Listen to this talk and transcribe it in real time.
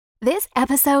This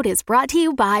episode is brought to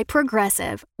you by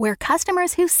Progressive, where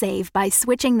customers who save by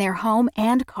switching their home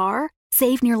and car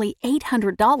save nearly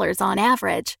 $800 on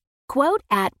average. Quote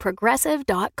at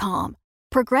Progressive.com.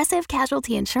 Progressive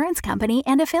Casualty Insurance Company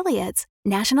and Affiliates.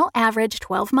 National average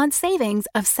 12-month savings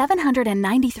of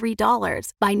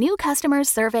 $793 by new customers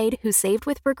surveyed who saved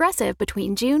with Progressive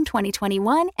between June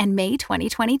 2021 and May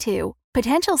 2022.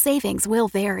 Potential savings will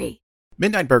vary.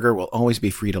 Midnight Burger will always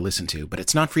be free to listen to, but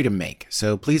it's not free to make,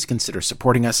 so please consider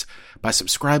supporting us by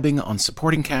subscribing on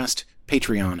Supporting Cast,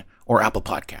 Patreon, or Apple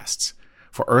Podcasts.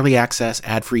 For early access,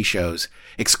 ad-free shows,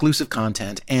 exclusive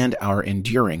content, and our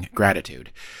enduring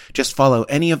gratitude. Just follow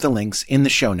any of the links in the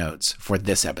show notes for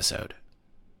this episode.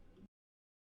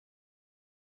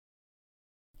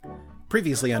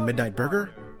 Previously on Midnight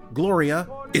Burger, Gloria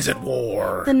is at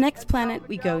war. The next planet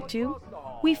we go to,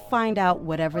 we find out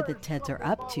whatever the Teds are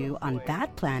up to on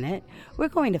that planet. We're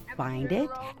going to find it,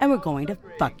 and we're going to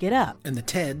fuck it up. And the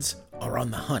Teds are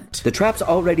on the hunt. The trap's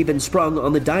already been sprung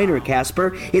on the diner,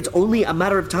 Casper. It's only a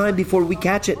matter of time before we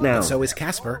catch it now. And so is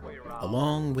Casper,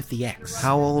 along with the X.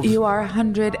 How old? You are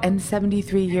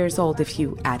 173 years old if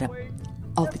you add up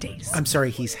all the days. I'm sorry,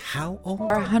 he's how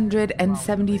old?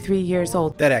 173 years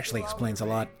old. That actually explains a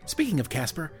lot. Speaking of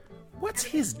Casper, what's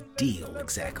his deal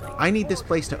exactly? I need this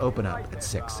place to open up at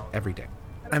 6 every day.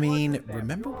 I mean,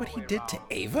 remember what he did to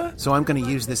Ava? So I'm going to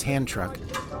use this hand truck,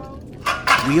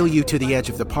 wheel you to the edge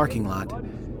of the parking lot,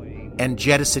 and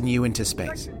jettison you into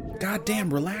space.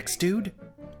 Goddamn, relax, dude.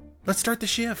 Let's start the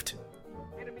shift.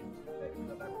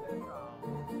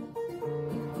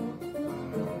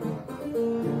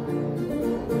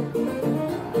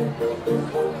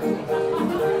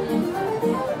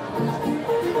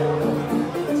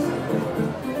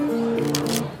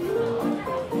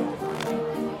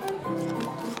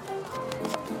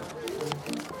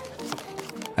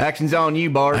 Action's on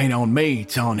you, Bart. Ain't on me,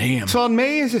 it's on him. It's on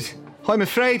me, is it? I'm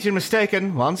afraid you're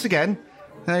mistaken, once again.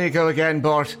 There you go again,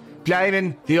 Bart.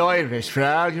 Blaming the Irish for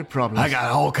all your problems. I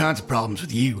got all kinds of problems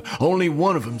with you. Only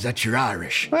one of them's that you're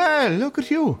Irish. Well, look at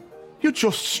you. You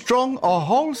just strung a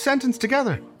whole sentence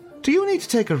together. Do you need to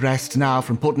take a rest now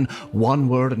from putting one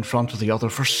word in front of the other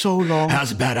for so long?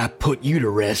 How's about I put you to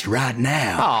rest right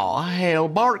now? Oh, hell,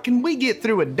 Bart, can we get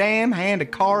through a damn hand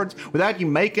of cards without you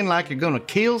making like you're gonna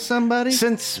kill somebody?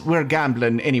 Since we're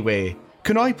gambling anyway,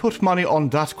 can I put money on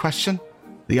that question?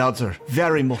 The odds are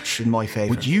very much in my favour.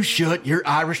 Would you shut your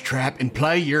Irish trap and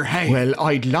play your hand? Well,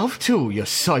 I'd love to, you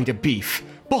side of beef.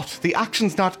 But the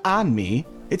action's not on me,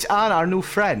 it's on our new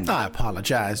friend. I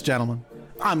apologize, gentlemen.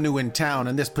 I'm new in town,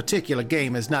 and this particular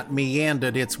game has not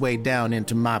meandered its way down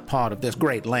into my part of this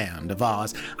great land of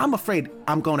ours. I'm afraid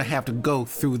I'm going to have to go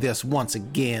through this once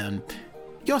again.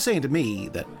 You're saying to me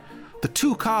that the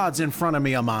 2 cards in front of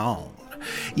me are my own,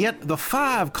 yet the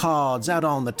 5 cards out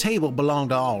on the table belong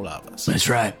to all of us. That's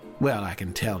right. Well, I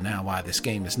can tell now why this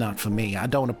game is not for me. I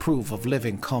don't approve of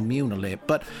living communally.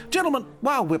 But, gentlemen,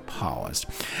 while we're paused,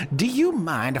 do you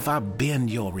mind if I bend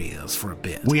your ears for a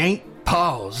bit? We ain't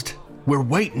paused. We're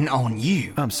waiting on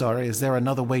you. I'm sorry, is there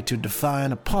another way to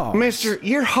define a pause? Mister,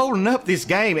 you're holding up this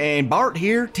game, and Bart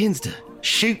here tends to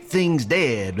shoot things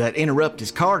dead that interrupt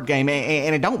his card game,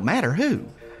 and it don't matter who.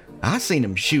 I seen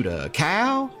him shoot a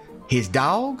cow, his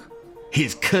dog,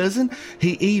 his cousin.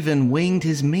 He even winged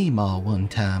his meemaw one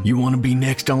time. You want to be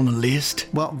next on the list?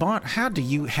 Well, Bart, how do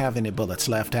you have any bullets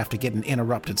left after getting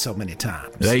interrupted so many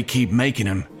times? They keep making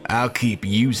them. I'll keep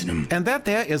using them. And that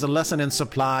there is a lesson in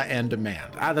supply and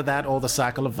demand. Either that or the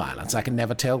cycle of violence. I can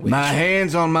never tell which. My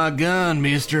hand's on my gun,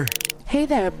 mister. Hey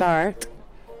there, Bart.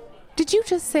 Did you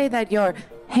just say that your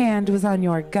hand was on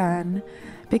your gun?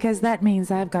 Because that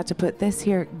means I've got to put this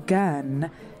here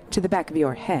gun to the back of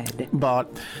your head. Bart,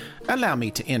 allow me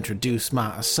to introduce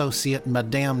my associate,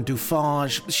 Madame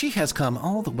Dufarge. She has come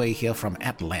all the way here from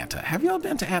Atlanta. Have you all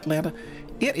been to Atlanta?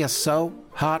 It is so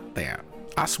hot there.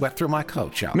 I sweat through my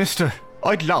coat, y'all. Mister,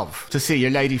 I'd love to see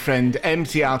your lady friend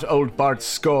empty out old Bart's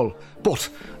skull, but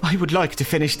I would like to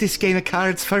finish this game of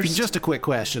cards first. Just a quick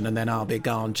question, and then I'll be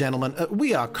gone, gentlemen.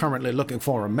 We are currently looking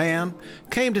for a man.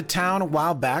 Came to town a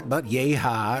while back, but yay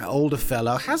high, older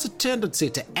fellow, has a tendency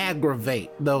to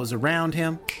aggravate those around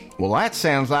him. Well, that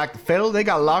sounds like the fellow they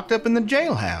got locked up in the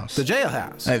jailhouse. The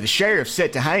jailhouse? The sheriff's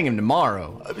set to hang him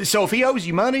tomorrow. So if he owes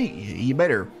you money, you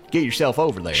better get yourself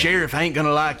over there. Sheriff ain't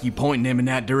gonna like you pointing him in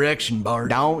that direction, Bart.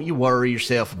 Don't you worry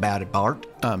yourself about it, Bart.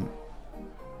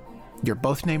 You're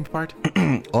both named Bart?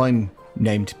 I'm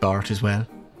named Bart as well.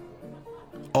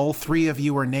 All 3 of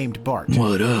you are named Bart.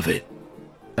 What of it?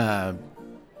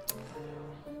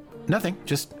 Nothing.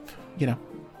 Just,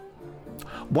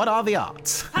 What are the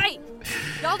odds? Hi!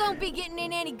 Y'all don't be getting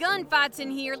in any gunfights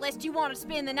in here lest you want to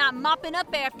spend the night mopping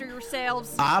up after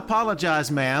yourselves. I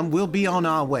apologize, ma'am. We'll be on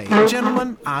our way.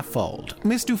 Gentlemen, I fold.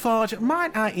 Miss Dufarge,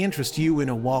 might I interest you in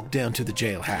a walk down to the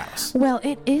jailhouse? Well,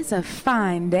 it is a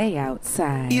fine day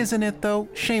outside. Isn't it, though?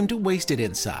 Shame to waste it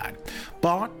inside.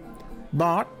 Bart,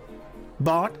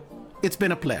 it's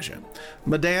been a pleasure.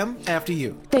 Madame, after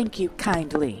you. Thank you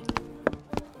kindly.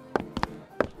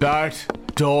 Bart,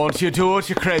 don't you do it,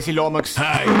 you crazy lummox.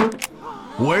 Hey,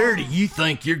 where do you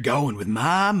think you're going with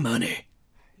my money?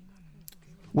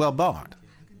 Well, Bart,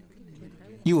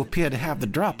 you appear to have the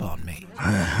drop on me.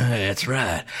 That's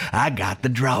right. I got the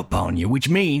drop on you, which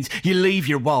means you leave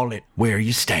your wallet where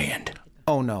you stand.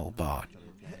 Oh, no, Bart.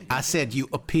 I said you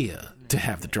appear to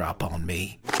have the drop on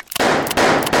me.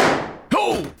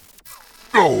 Oh!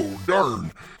 Oh,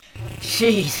 darn.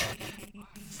 Jeez.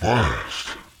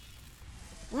 Fast.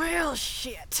 Well,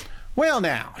 shit. Well,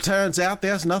 now, turns out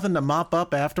there's nothing to mop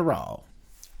up after all.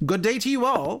 Good day to you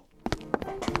all.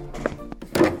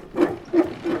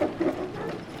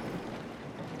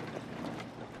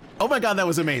 Oh my God, that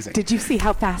was amazing. Did you see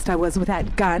how fast I was with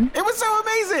that gun? It was so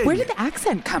amazing. Where did the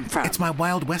accent come from? It's my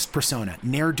Wild West persona,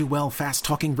 ne'er-do-well,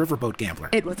 fast-talking riverboat gambler.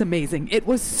 It was amazing. It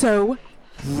was so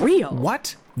real.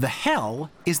 What the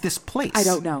hell is this place? I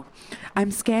don't know.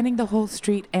 I'm scanning the whole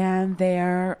street, and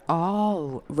they're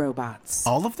all robots.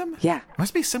 All of them? Yeah.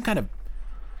 Must be some kind of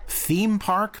theme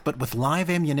park, but with live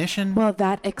ammunition? Well,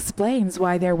 that explains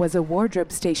why there was a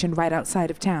wardrobe station right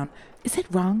outside of town. Is it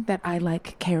wrong that I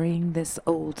like carrying this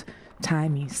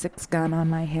old-timey 6-gun on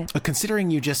my hip?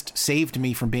 Considering you just saved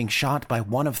me from being shot by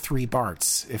one of 3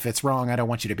 Barts, if it's wrong, I don't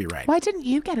want you to be right. Why didn't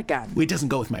you get a gun? It doesn't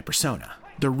go with my persona.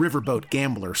 The riverboat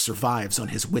gambler survives on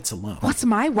his wits alone. What's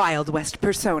my Wild West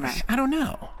persona? I don't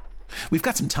know. We've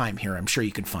got some time here. I'm sure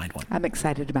you can find one. I'm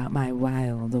excited about my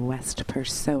Wild West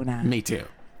persona. Me too.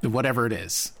 Whatever it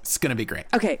is, it's going to be great.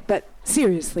 Okay, but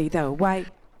seriously, though, why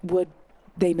would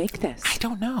they make this? I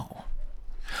don't know.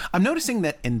 I'm noticing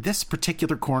that in this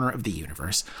particular corner of the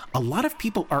universe, a lot of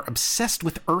people are obsessed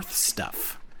with Earth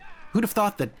stuff. Who'd have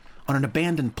thought that on an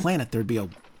abandoned planet there'd be a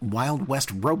Wild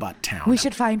West robot town? We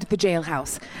should find the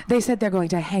jailhouse. They said they're going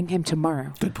to hang him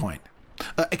tomorrow. Good point.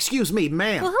 Excuse me,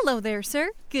 ma'am. Well, hello there, sir.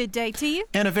 Good day to you.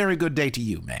 And a very good day to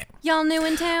you, ma'am. Y'all new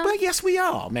in town? Well, yes, we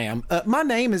are, ma'am. My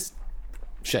name is...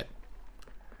 Shit.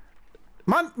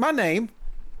 My name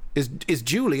is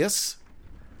Julius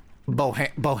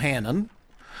Bohannon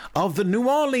of the New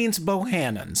Orleans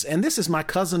Bohannons, and this is my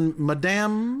cousin,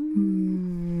 Madame...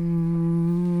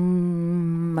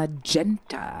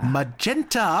 Magenta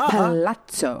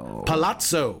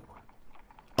Palazzo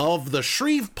of the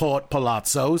Shreveport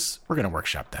Palazzos. We're going to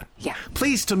workshop that. Yeah.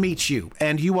 Pleased to meet you.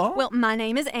 And you all? Well, my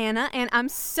name is Anna, and I'm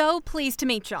so pleased to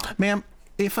meet y'all. Ma'am,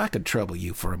 if I could trouble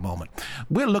you for a moment.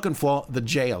 We're looking for the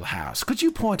jailhouse. Could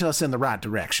you point us in the right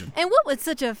direction? And what would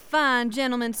such a fine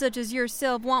gentleman such as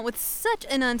yourself want with such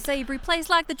an unsavory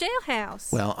place like the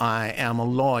jailhouse? Well, I am a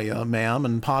lawyer, ma'am,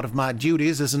 and part of my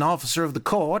duties as an officer of the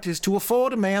court is to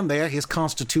afford a man there his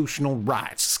constitutional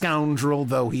rights, scoundrel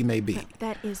though he may be.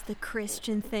 That is the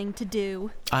Christian thing to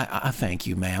do. I thank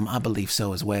you, ma'am. I believe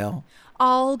so as well.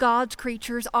 All God's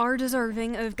creatures are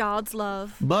deserving of God's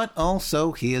love. But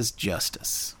also his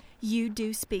justice. You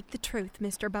do speak the truth,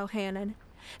 Mr. Bohannon.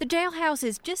 The jailhouse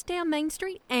is just down Main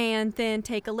Street, and then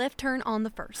take a left turn on the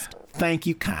 1st. Thank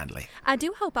you kindly. I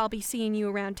do hope I'll be seeing you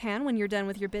around town when you're done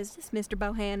with your business, Mr.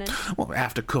 Bohannon. Well,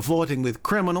 after cavorting with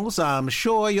criminals, I'm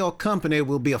sure your company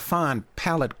will be a fine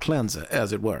palate cleanser,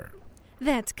 as it were.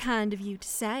 That's kind of you to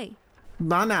say.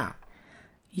 Bye now.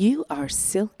 You are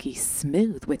silky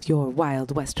smooth with your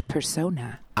Wild West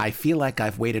persona. I feel like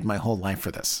I've waited my whole life for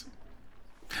this.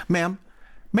 Ma'am,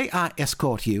 may I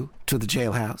escort you to the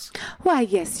jailhouse? Why,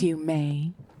 yes, you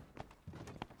may.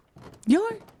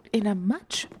 You're in a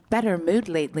much better mood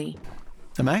lately.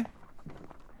 Am I?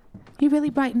 You really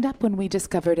brightened up when we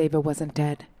discovered Ava wasn't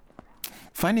dead.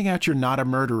 Finding out you're not a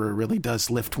murderer really does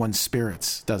lift one's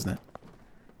spirits, doesn't it?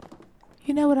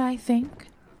 You know what I think?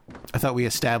 I thought we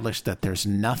established that there's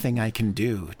nothing I can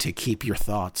do to keep your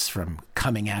thoughts from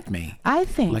coming at me. I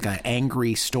think... like an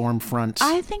angry storm front.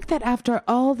 I think that after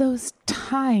all those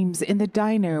times in the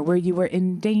diner where you were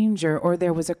in danger or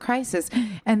there was a crisis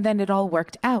and then it all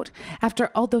worked out,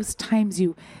 after all those times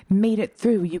you made it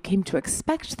through, you came to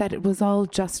expect that it was all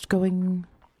just going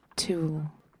to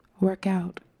work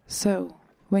out. So,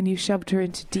 when you shoved her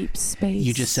into deep space...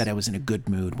 You just said I was in a good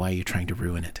mood. Why are you trying to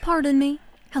ruin it? Pardon me.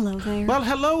 Hello there. Well,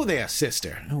 hello there,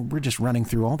 sister. Oh, we're just running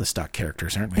through all the stock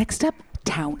characters, aren't we? Next up,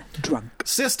 Town Drunk.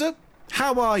 Sister,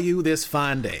 how are you this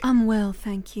fine day? I'm well,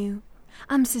 thank you.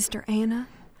 I'm Sister Anna.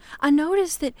 I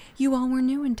noticed that you all were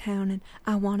new in town, and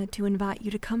I wanted to invite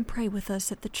you to come pray with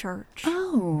us at the church.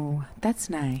 Oh, that's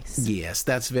nice. Yes,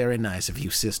 that's very nice of you,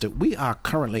 sister. We are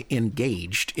currently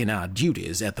engaged in our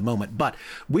duties at the moment, but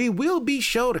we will be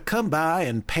sure to come by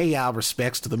and pay our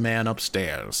respects to the man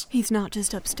upstairs. He's not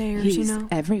just upstairs, He's you know.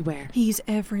 everywhere. He's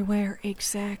everywhere,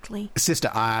 exactly.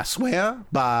 Sister, I swear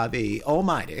by the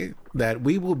Almighty that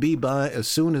we will be by as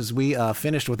soon as we are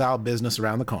finished with our business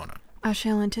around the corner. I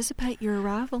shall anticipate your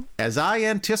arrival. As I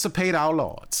anticipate our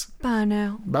lords. Bye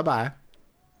now. Bye-bye.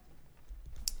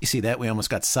 You see that? We almost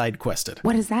got side-quested.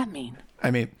 What does that mean? I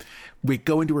mean, we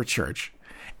go into her church,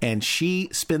 and she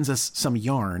spins us some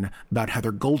yarn about how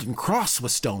their golden cross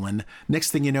was stolen.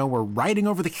 Next thing you know, we're riding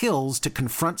over the hills to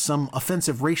confront some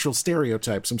offensive racial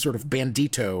stereotype, some sort of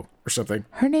bandito or something.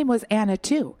 Her name was Anna,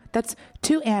 too. That's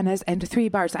 2 Annas and 3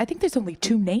 bars. I think there's only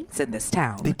 2 names in this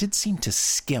town. They did seem to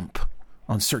skimp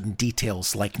on certain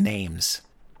details like names.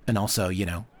 And also, you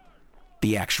know,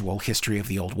 the actual history of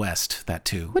the Old West, that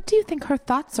too. What do you think her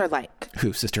thoughts are like?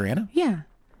 Who, Sister Anna? Yeah.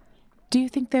 Do you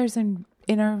think there's an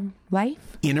inner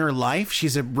life? Inner life?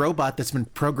 She's a robot that's been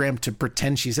programmed to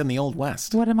pretend she's in the Old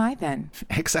West. What am I then?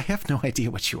 X, I have no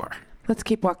idea what you are. Let's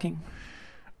keep walking.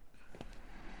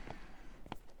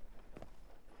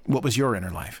 What was your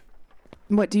inner life?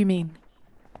 What do you mean?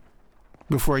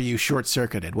 Before you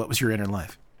short-circuited, what was your inner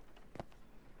life?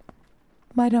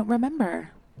 I don't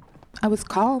remember. I was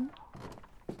calm.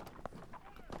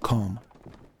 Calm.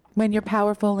 When you're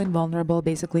powerful and vulnerable,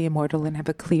 basically immortal, and have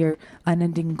a clear,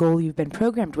 unending goal you've been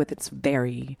programmed with, it's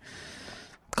very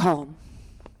calm.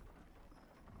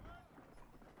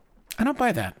 I don't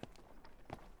buy that.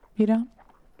 You don't?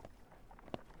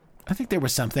 I think there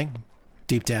was something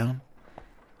deep down.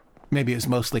 Maybe it was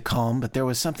mostly calm, but there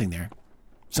was something there.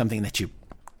 Something that you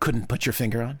couldn't put your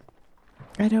finger on.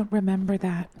 I don't remember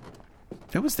that.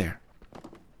 It was there.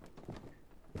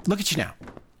 Look at you now.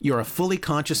 You're a fully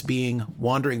conscious being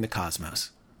wandering the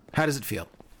cosmos. How does it feel?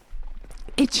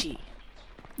 Itchy.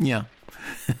 Yeah.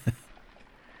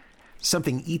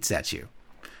 Something eats at you.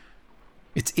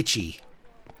 It's itchy,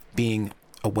 being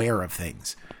aware of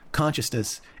things.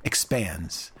 Consciousness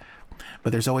expands,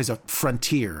 but there's always a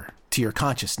frontier to your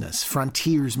consciousness.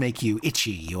 Frontiers make you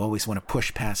itchy. You always want to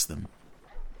push past them.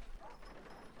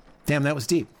 Damn, that was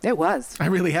deep. It was. I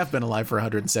really have been alive for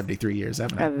 173 years,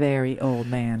 haven't I? A very old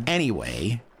man.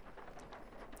 Anyway,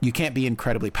 you can't be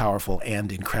incredibly powerful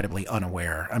and incredibly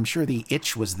unaware. I'm sure the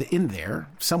itch was in there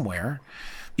somewhere,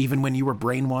 even when you were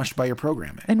brainwashed by your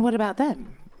programming. And what about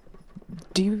them?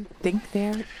 Do you think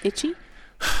they're itchy?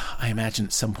 I imagine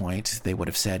at some point they would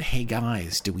have said, hey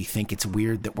guys, do we think it's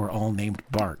weird that we're all named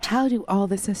Bart? How do all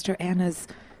the Sister Annas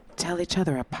tell each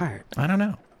other apart? I don't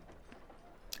know.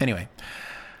 Anyway,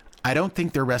 I don't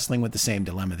think they're wrestling with the same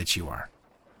dilemma that you are.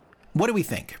 What do we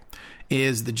think?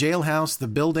 Is the jailhouse the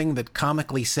building that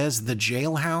comically says the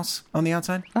jailhouse on the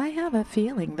outside? I have a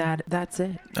feeling that that's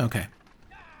it. Okay.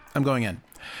 I'm going in.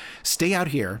 Stay out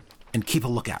here and keep a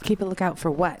lookout. Keep a lookout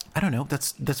for what? I don't know.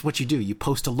 That's what you do. You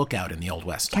post a lookout in the Old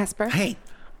West. Casper? Hey,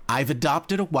 I've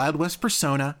adopted a Wild West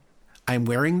persona. I'm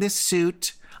wearing this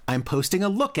suit. I'm posting a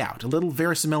lookout. A little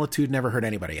verisimilitude never hurt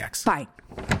anybody, X. Fine.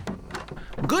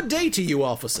 Good day to you,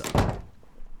 officer.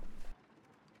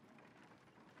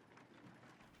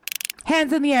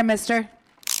 Hands in the air, mister.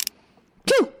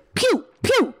 Pew, pew,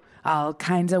 pew. All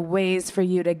kinds of ways for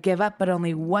you to give up, but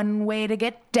only one way to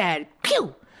get dead.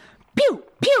 Pew, pew,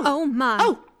 pew. Oh, my.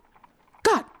 Oh,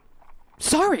 God.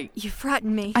 Sorry. You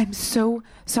frightened me. I'm so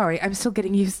sorry. I'm still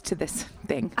getting used to this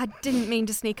thing. I didn't mean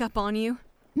to sneak up on you.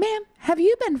 Ma'am, have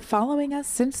you been following us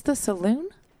since the saloon?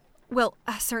 Well,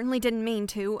 I certainly didn't mean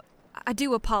to. I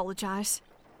do apologize.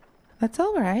 That's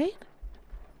all right.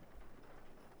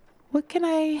 What can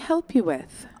I help you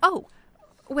with? Oh,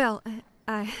 well,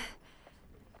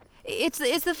 it's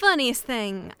the funniest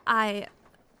thing. I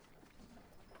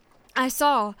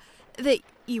saw that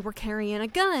you were carrying a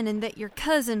gun and that your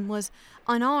cousin was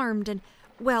unarmed, and,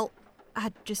 well,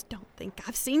 I just don't think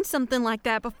I've seen something like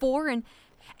that before, and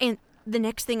the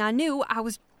next thing I knew, I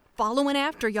was following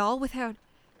after y'all without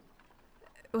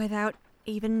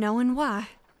even knowing why.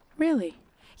 Really?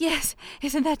 Yes,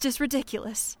 isn't that just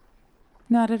ridiculous?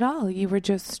 Not at all. You were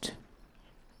just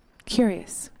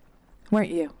curious,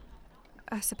 weren't you?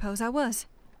 I suppose I was.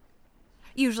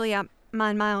 Usually I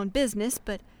mind my own business,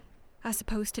 but I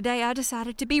suppose today I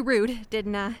decided to be rude,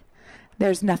 didn't I?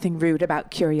 There's nothing rude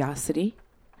about curiosity.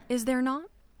 Is there not?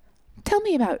 Tell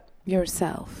me about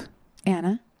yourself,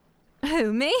 Anna.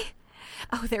 Who, me?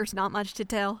 Oh, there's not much to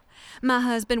tell. My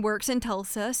husband works in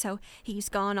Tulsa, so he's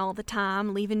gone all the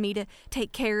time, leaving me to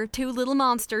take care of 2 little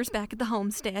monsters back at the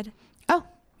homestead. Oh,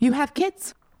 you have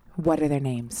kids? What are their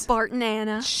names? Bart and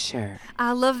Anna. Sure.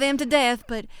 I love them to death,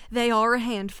 but they are a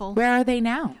handful. Where are they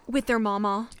now? With their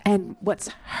mama. And what's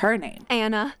her name?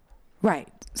 Anna. Right.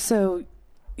 So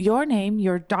your name,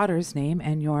 your daughter's name,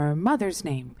 and your mother's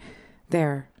name,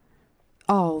 they're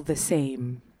all the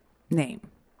same name.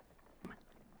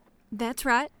 That's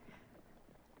right.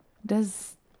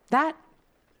 Does that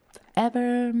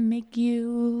ever make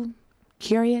you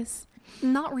curious?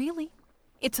 Not really.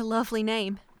 It's a lovely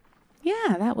name.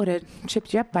 Yeah, that would have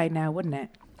tripped you up by now, wouldn't it?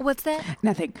 What's that?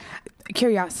 Nothing.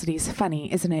 Curiosity's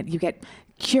funny, isn't it? You get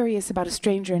curious about a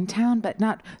stranger in town, but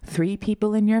not 3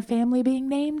 people in your family being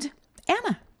named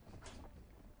Anna.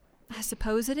 I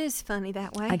suppose it is funny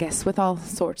that way. I guess with all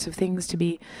sorts of things to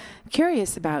be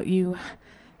curious about, you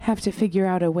have to figure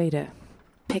out a way to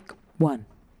pick one.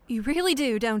 You really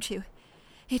do, don't you?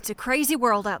 It's a crazy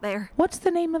world out there. What's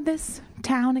the name of this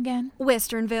town again?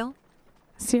 Westernville.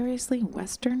 Seriously,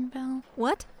 Westernville?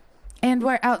 What? And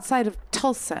we're outside of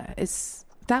Tulsa. Is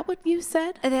that what you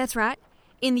said? That's right.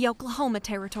 In the Oklahoma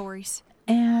territories.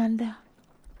 And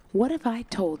what if I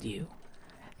told you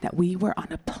that we were on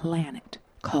a planet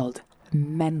called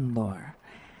Menlor,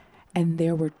 and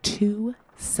there were 2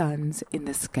 suns in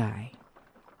the sky?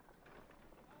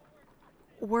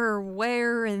 We're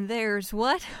where and there's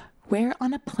what? We're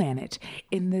on a planet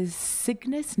in the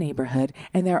Cygnus neighborhood,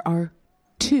 and there are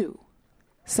 2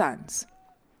 suns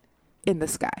in the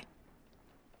sky.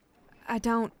 I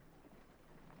don't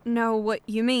know what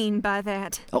you mean by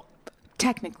that. Oh,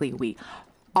 technically we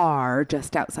are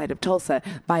just outside of Tulsa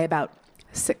by about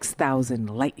 6,000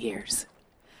 light years.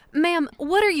 Ma'am,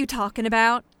 what are you talking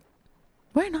about?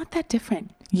 We're not that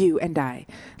different, you and I,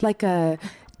 like a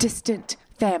distant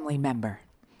family member.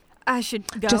 I should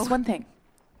go. Just one thing.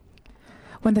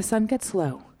 When the sun gets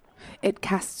low, it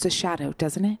casts a shadow,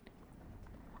 doesn't it?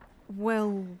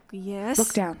 Well, yes.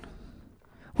 Look down.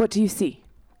 What do you see?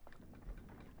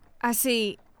 I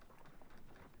see...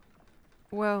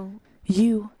 Well...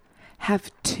 You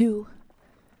have 2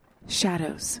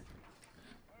 shadows.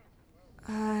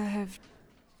 I have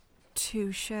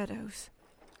 2 shadows.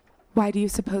 Why do you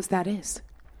suppose that is?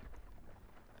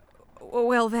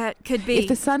 Well, that could be... If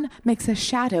the sun makes a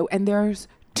shadow and there's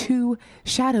 2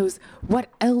 shadows, what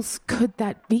else could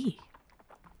that be?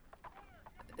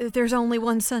 There's only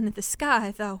one sun in the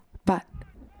sky, though. But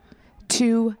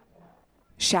 2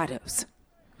 shadows.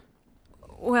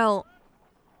 Well,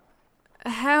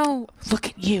 how... Look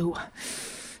at you.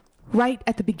 Right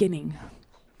at the beginning.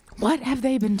 What have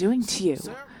they been doing to you?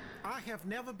 Sir, I have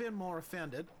never been more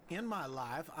offended in my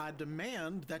life. I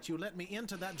demand that you let me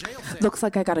into that jail cell. Looks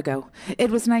like I gotta go. It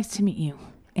was nice to meet you,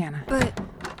 Anna. But...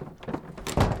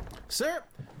 Sir,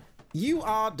 you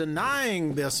are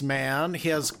denying this man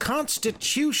his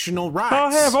constitutional rights.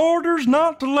 I have orders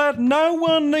not to let no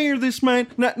one near this man.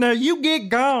 Now you get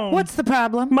gone. What's the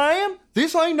problem? Ma'am,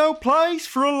 this ain't no place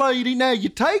for a lady. Now you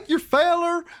take your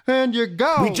feller and you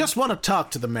go. We just want to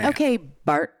talk to the man. Okay,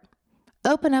 Bart.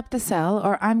 Open up the cell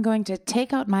or I'm going to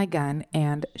take out my gun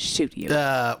and shoot you.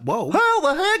 Whoa. How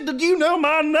the heck did you know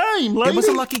my name, lady? It was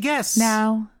a lucky guess.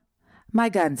 Now, my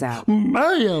gun's out.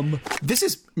 Ma'am. This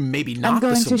is maybe not I'm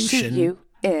going the solution. to shoot you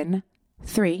in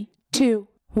 3, 2,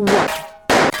 1.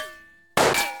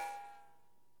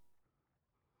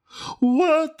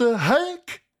 What the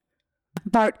heck?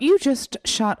 Bart, you just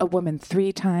shot a woman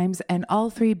 3 times and all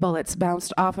 3 bullets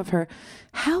bounced off of her.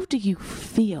 How do you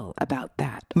feel about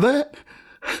that?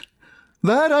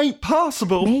 That ain't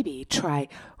possible. Maybe try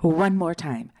one more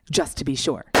time, just to be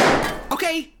sure.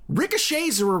 Okay,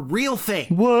 ricochets are a real thing.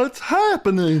 What's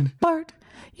happening? Bart,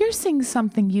 you're seeing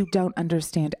something you don't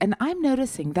understand, and I'm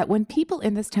noticing that when people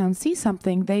in this town see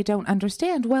something they don't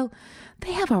understand, well,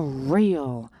 they have a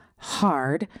real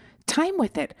hard time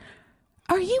with it.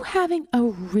 Are you having a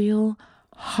real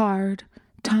hard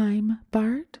time,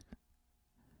 Bart?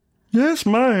 Yes,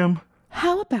 ma'am.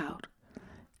 How about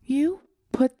you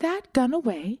put that gun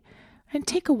away and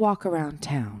take a walk around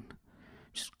town?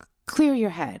 Just clear your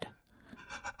head.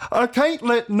 I can't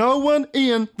let no one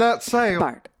in that cell.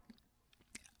 Bart,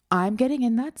 I'm getting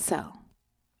in that cell.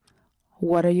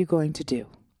 What are you going to do?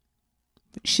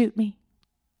 Shoot me?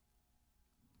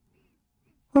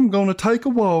 I'm going to take a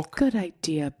walk. Good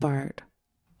idea, Bart.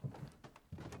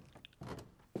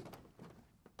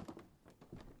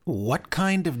 What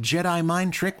kind of Jedi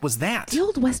mind trick was that? The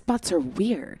Old Westbots are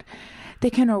weird.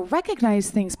 They can recognize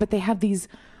things, but they have these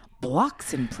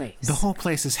blocks in place. The whole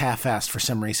place is half-assed for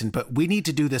some reason, but we need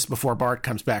to do this before Bart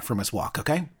comes back from his walk,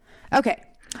 okay? Okay.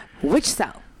 Which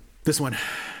cell? This one.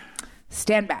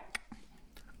 Stand back.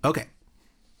 Okay.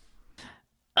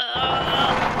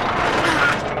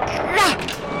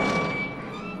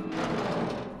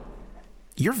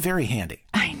 You're very handy.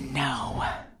 I know.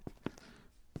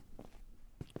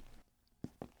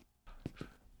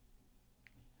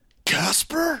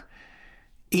 Casper?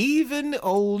 Even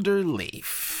older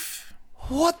Leaf.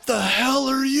 What the hell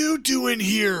are you doing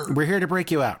here? We're here to break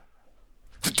you out.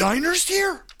 The diner's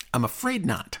here? I'm afraid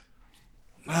not.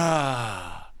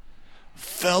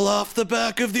 Fell off the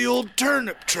back of the old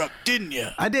turnip truck, didn't you?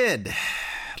 I did.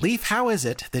 Leaf, how is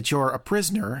it that you're a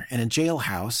prisoner in a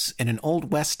jailhouse in an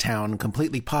old west town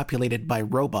completely populated by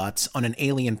robots on an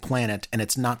alien planet, and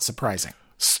it's not surprising?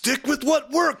 Stick with what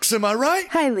works, am I right?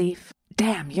 Hi, Leaf.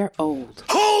 Damn, you're old.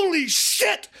 Holy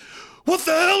shit! What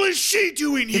the hell is she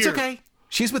doing here? It's okay.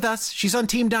 She's with us. She's on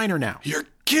Team Diner now. You're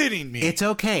kidding me. It's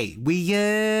okay. We,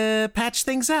 patched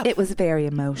things up. It was very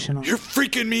emotional. You're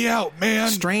freaking me out, man.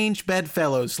 Strange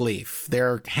bedfellows, Leaf.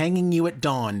 They're hanging you at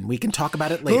dawn. We can talk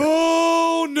about it later.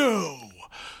 Oh, no.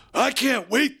 I can't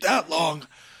wait that long.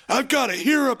 I've got to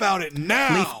hear about it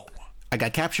now. Leaf, I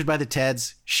got captured by the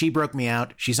Teds. She broke me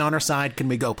out. She's on our side. Can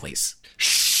we go, please?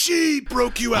 She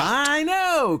broke you out. I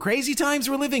know. Crazy times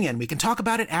we're living in. We can talk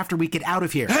about it after we get out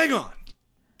of here. Hang on.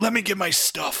 Let me get my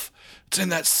stuff. It's in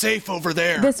that safe over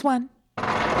there. This one.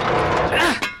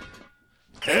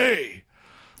 Hey,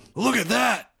 look at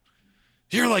that.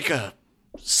 You're like a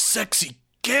sexy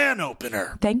can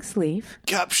opener. Thanks, Leaf.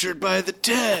 Captured by the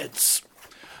Teds.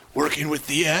 Working with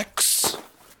the X.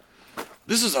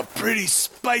 This is a pretty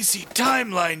spicy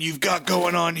timeline you've got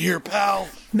going on here, pal.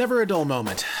 Never a dull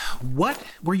moment. What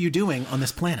were you doing on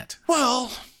this planet?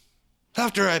 Well,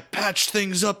 after I patched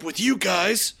things up with you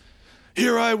guys,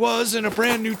 here I was in a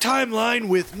brand new timeline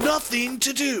with nothing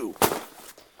to do.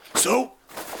 So,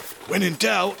 when in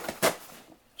doubt,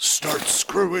 start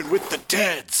screwing with the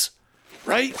Teds,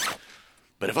 right?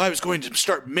 But if I was going to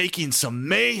start making some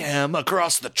mayhem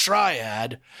across the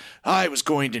Triad, I was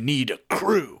going to need a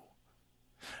crew.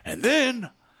 And then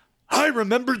I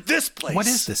remembered this place. What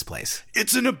is this place?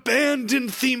 It's an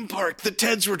abandoned theme park the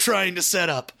Teds were trying to set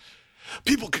up.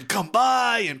 People could come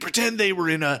by and pretend they were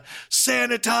in a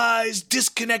sanitized,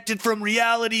 disconnected from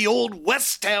reality old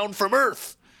West town from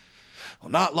Earth. Well,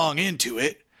 not long into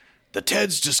it, the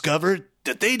Teds discovered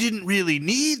that they didn't really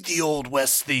need the Old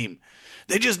West theme.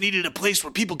 They just needed a place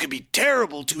where people could be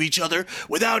terrible to each other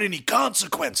without any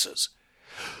consequences.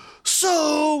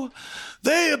 So,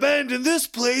 they abandoned this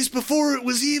place before it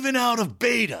was even out of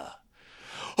beta.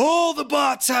 All the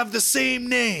bots have the same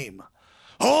name.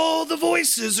 All the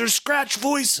voices are scratch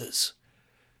voices.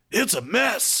 It's a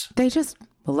mess. They just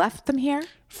left them here?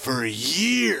 For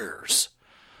years.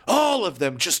 All of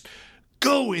them just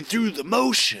going through the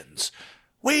motions,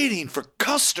 waiting for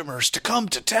customers to come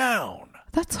to town.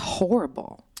 That's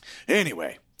horrible.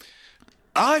 Anyway,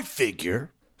 I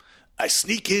figure I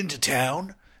sneak into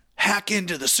town, hack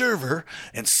into the server,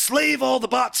 and slave all the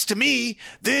bots to me,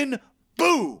 then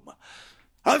boom!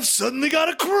 I've suddenly got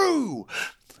a crew!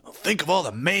 Think of all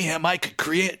the mayhem I could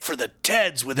create for the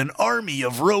Teds with an army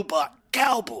of robot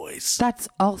cowboys. That's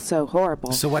also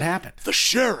horrible. So what happened? The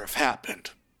sheriff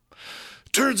happened.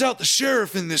 Turns out the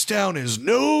sheriff in this town is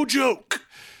no joke.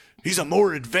 He's a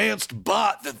more advanced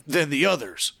bot than the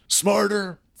others.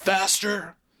 Smarter,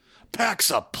 faster, packs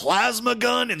a plasma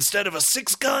gun instead of a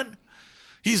 6-gun.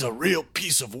 He's a real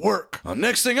piece of work. Well,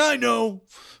 next thing I know,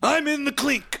 I'm in the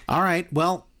clink. All right,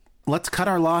 well, let's cut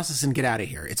our losses and get out of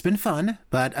here. It's been fun,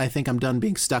 but I think I'm done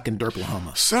being stuck in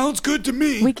Derplahoma. Sounds good to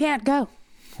me. We can't go.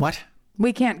 What?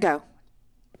 We can't go.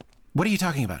 What are you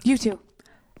talking about? You two.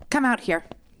 Come out here.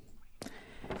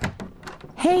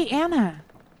 Hey, Anna.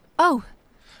 Oh,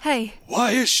 hey.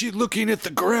 Why is she looking at the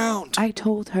ground? I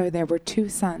told her there were 2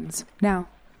 suns. Now,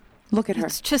 look at her.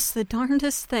 It's just the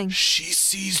darndest thing. She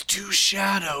sees 2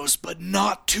 shadows, but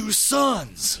not 2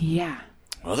 suns. Yeah.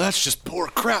 Well, that's just poor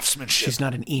craftsmanship. She's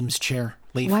not an Eames chair.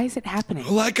 Leave. Why is it happening?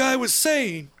 Like I was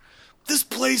saying, this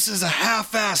place is a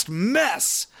half-assed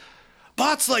mess.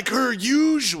 Bots like her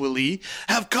usually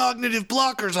have cognitive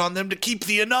blockers on them to keep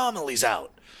the anomalies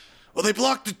out. Well, they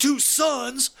blocked the 2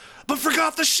 suns, but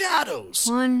forgot the shadows.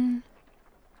 1,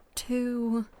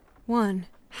 2, 1.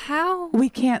 How? We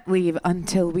can't leave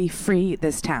until we free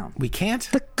this town. We can't?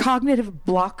 The cognitive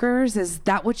blockers, is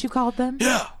that what you called them?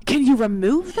 Yeah. Can you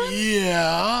remove them?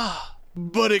 Yeah,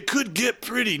 but it could get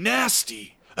pretty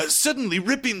nasty. Suddenly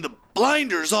ripping the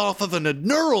blinders off of a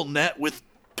neural net with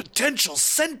potential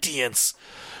sentience.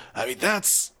 I mean,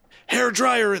 that's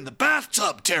hairdryer in the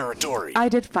bathtub territory. I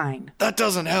did fine. That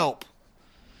doesn't help.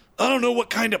 I don't know what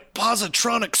kind of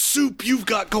positronic soup you've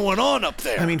got going on up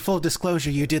there. I mean, full disclosure,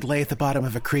 you did lay at the bottom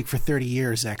of a creek for 30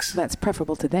 years, X. That's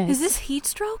preferable to this. Is this heat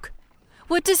stroke?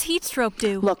 What does heat stroke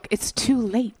do? Look, it's too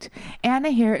late.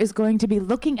 Anna here is going to be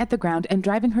looking at the ground and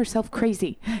driving herself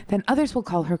crazy. Then others will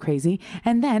call her crazy.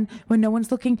 And then, when no one's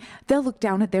looking, they'll look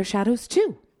down at their shadows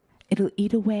too. It'll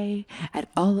eat away at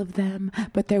all of them,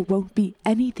 but there won't be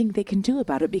anything they can do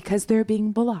about it because they're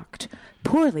being blocked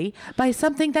poorly by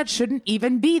something that shouldn't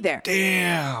even be there.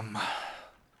 Damn.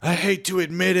 I hate to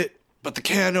admit it, but the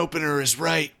can opener is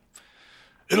right.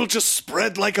 It'll just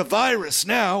spread like a virus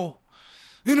now.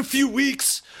 In a few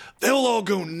weeks, they'll all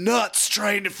go nuts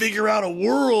trying to figure out a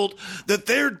world that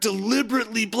they're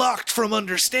deliberately blocked from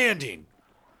understanding.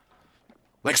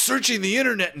 Like searching the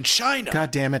internet in China. God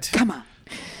damn it. Come on.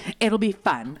 It'll be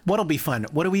fun. What'll be fun?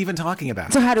 What are we even talking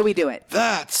about? So how do we do it?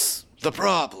 That's the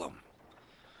problem.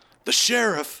 The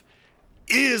sheriff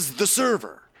is the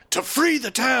server. To free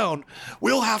the town,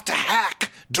 we'll have to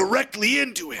hack directly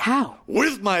into him. How?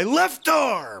 With my left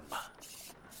arm.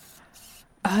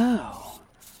 Oh.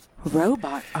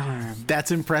 Robot arm.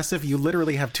 That's impressive. You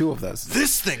literally have two of those.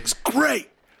 This thing's great.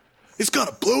 It's got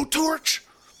a blowtorch,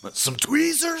 some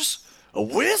tweezers, a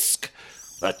whisk,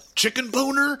 a chicken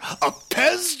boner, a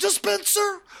Pez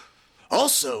dispenser.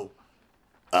 Also,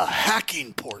 a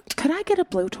hacking port. Could I get a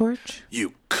blowtorch?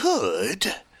 You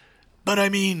could, but I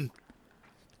mean,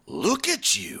 look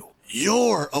at you.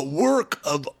 You're a work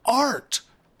of art.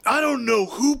 I don't know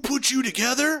who put you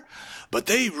together, but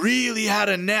they really had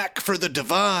a knack for the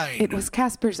divine. It was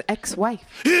Casper's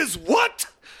ex-wife. His what?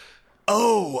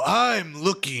 Oh, I'm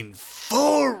looking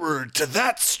forward to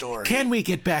that story. Can we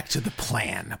get back to the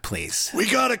plan, please? We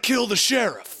gotta kill the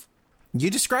sheriff. You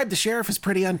described the sheriff as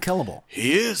pretty unkillable.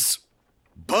 He is,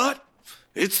 but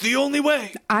it's the only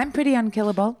way. I'm pretty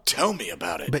unkillable. Tell me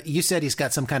about it. But you said he's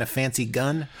got some kind of fancy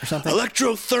gun or something?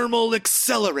 Electrothermal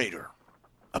accelerator.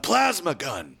 A plasma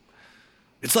gun.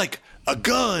 It's like a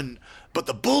gun, but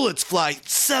the bullets fly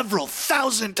several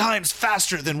thousand times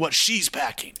faster than what she's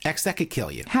packing. X, that could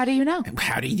kill you. How do you know?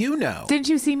 How do you know? Didn't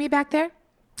you see me back there?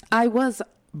 I was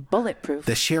bulletproof.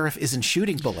 The sheriff isn't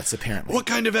shooting bullets, apparently. What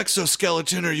kind of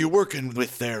exoskeleton are you working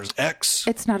with there, X?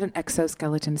 It's not an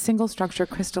exoskeleton. Single structure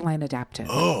crystalline adaptive.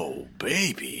 Oh,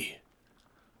 baby.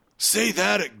 Say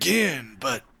that again,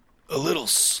 but a little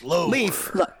slower.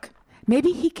 Leaf. Look,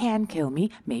 maybe he can kill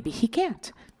me. Maybe he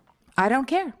can't. I don't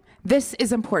care. This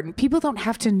is important. People don't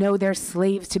have to know they're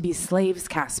slaves to be slaves,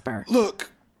 Casper.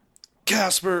 Look,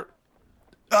 Casper,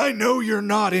 I know you're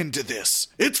not into this.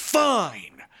 It's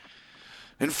fine.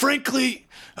 And frankly,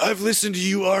 I've listened to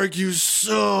you argue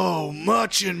so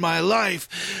much in my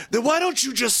life that why don't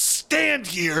you just stand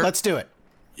here? Let's do it.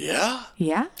 Yeah?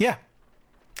 Yeah? Yeah.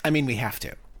 I mean, we have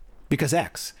to. Because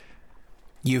X,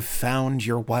 you've found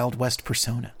your Wild West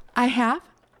persona. I have?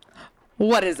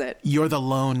 What is it? You're the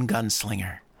lone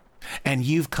gunslinger. And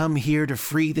you've come here to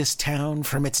free this town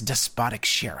from its despotic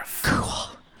sheriff.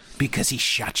 Cool. Because he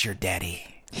shot your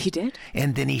daddy. He did?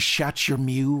 And then he shot your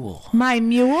mule. My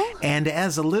mule? And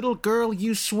as a little girl,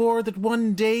 you swore that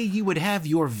one day you would have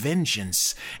your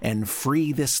vengeance and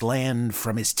free this land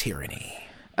from his tyranny.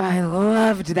 I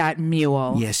loved that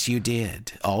mule. Yes, you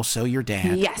did. Also your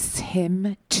dad. Yes,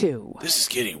 him too. This is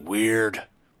getting weird.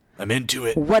 I'm into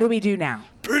it. What do we do now?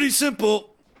 Pretty simple.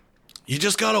 You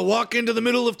just gotta walk into the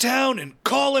middle of town and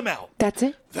call him out. That's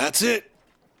it? That's it.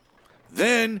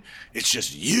 Then it's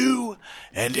just you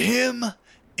and him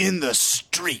in the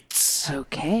streets.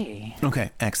 Okay. Okay,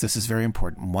 X, this is very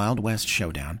important. Wild West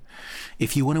showdown.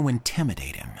 If you want to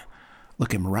intimidate him,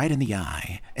 look him right in the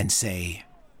eye and say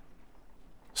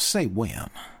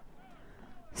when.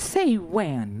 Say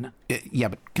when. Yeah,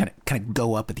 but kind of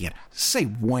go up at the end. Say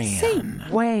when. Say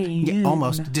when. Yeah,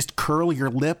 almost. Just curl your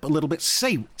lip a little bit.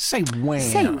 Say when. Say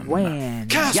when.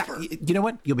 Casper! Yeah, you know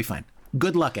what? You'll be fine.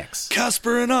 Good luck, X.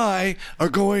 Casper and I are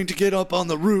going to get up on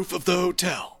the roof of the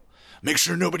hotel. Make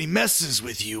sure nobody messes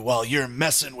with you while you're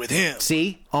messing with him.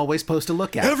 See? Always post a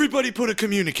lookout. Everybody put a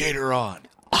communicator on.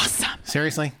 Awesome.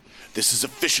 Seriously? This is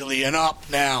officially an op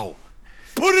now.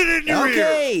 Put it in your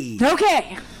ear.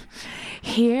 Okay.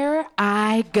 Here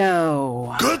I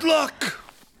go. Good luck.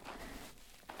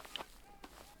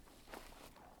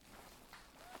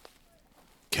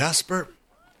 Casper,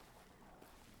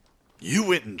 you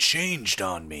went and changed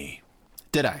on me.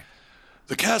 Did I?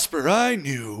 The Casper I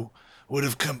knew would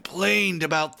have complained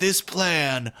about this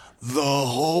plan the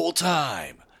whole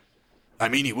time. I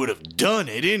mean, he would have done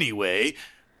it anyway,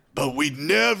 but we'd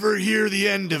never hear the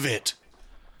end of it.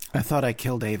 I thought I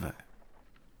killed Ava.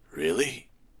 Really?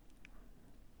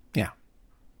 Yeah.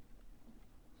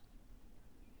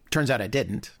 Turns out I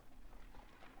didn't.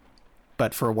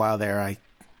 But for a while there, I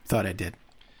thought I did.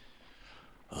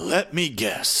 Let me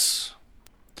guess.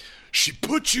 She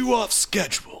put you off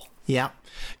schedule. Yeah.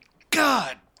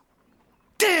 God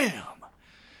damn!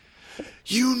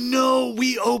 You know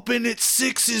we open at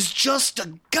 6 is just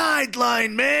a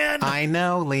guideline, man! I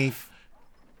know, Leaf.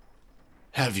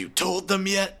 Have you told them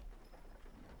yet?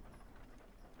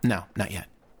 No, not yet.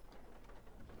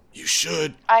 You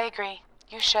should. I agree.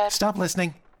 You should. Stop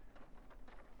listening.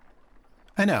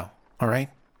 I know, all right?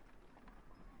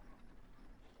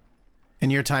 In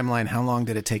your timeline, how long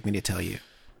did it take me to tell you?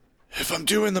 If I'm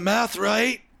doing the math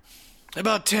right,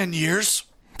 about 10 years.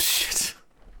 Shit.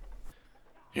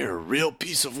 You're a real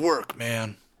piece of work,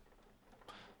 man.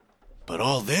 But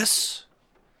all this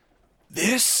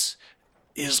is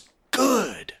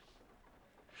good.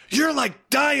 You're like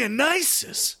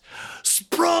Dionysus,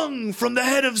 sprung from the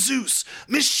head of Zeus,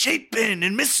 misshapen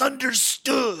and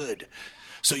misunderstood.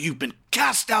 So you've been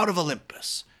cast out of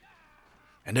Olympus.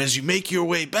 And as you make your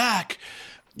way back,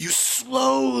 you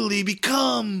slowly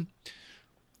become,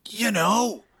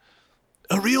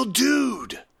 a real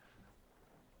dude.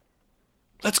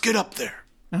 Let's get up there.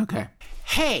 Okay.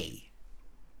 Hey,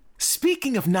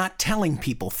 speaking of not telling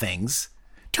people things,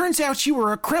 turns out you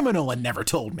were a criminal and never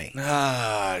told me.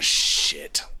 Ah,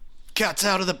 shit. Cat's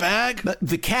out of the bag?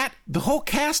 The whole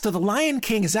cast of The Lion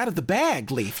King is out of the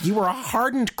bag, Leaf. You were a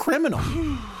hardened criminal.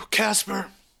 Casper,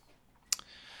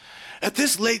 at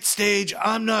this late stage,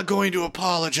 I'm not going to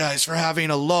apologize for having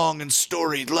a long and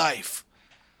storied life.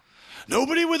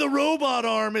 Nobody with a robot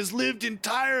arm has lived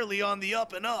entirely on the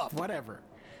up and up. Whatever.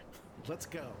 Let's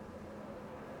go.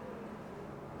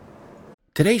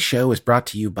 Today's show is brought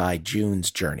to you by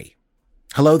June's Journey.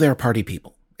 Hello there, party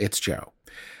people. It's Joe.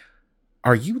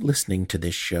 Are you listening to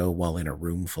this show while in a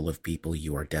room full of people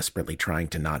you are desperately trying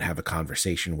to not have a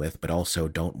conversation with, but also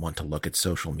don't want to look at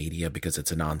social media because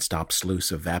it's a nonstop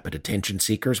sluice of vapid attention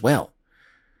seekers? Well,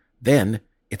 then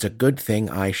it's a good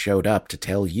thing I showed up to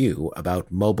tell you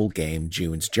about mobile game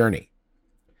June's Journey.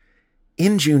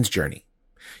 In June's Journey,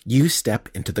 you step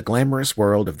into the glamorous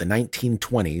world of the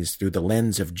 1920s through the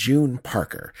lens of June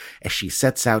Parker as she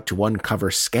sets out to uncover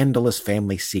scandalous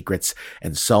family secrets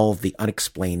and solve the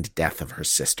unexplained death of her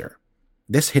sister.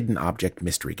 This hidden object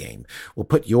mystery game will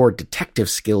put your detective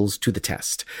skills to the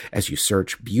test as you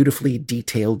search beautifully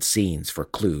detailed scenes for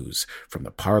clues from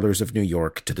the parlors of New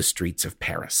York to the streets of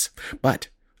Paris. But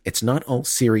it's not all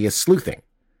serious sleuthing.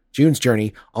 June's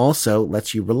Journey also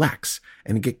lets you relax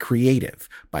and get creative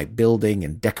by building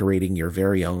and decorating your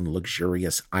very own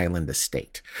luxurious island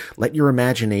estate. Let your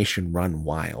imagination run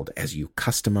wild as you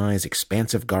customize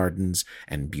expansive gardens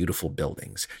and beautiful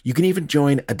buildings. You can even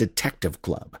join a detective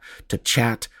club to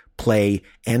chat, play,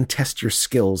 and test your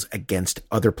skills against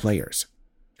other players.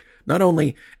 Not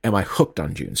only am I hooked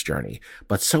on June's Journey,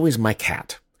 but so is my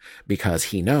cat. Because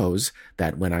he knows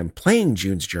that when I'm playing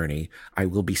June's Journey, I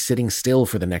will be sitting still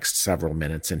for the next several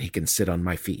minutes and he can sit on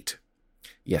my feet.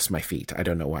 Yes, my feet. I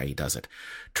don't know why he does it.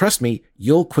 Trust me,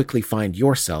 you'll quickly find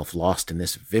yourself lost in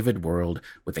this vivid world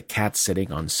with a cat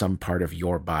sitting on some part of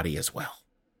your body as well.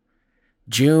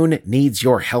 June needs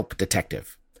your help,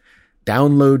 detective.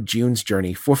 Download June's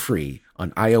Journey for free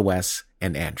on iOS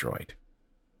and Android.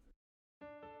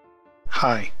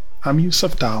 Hi. I'm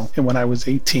Yusuf Dal, and when I was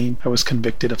 18, I was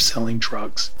convicted of selling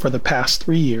drugs. For the past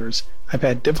 3 years, I've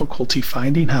had difficulty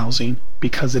finding housing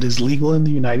because it is legal in the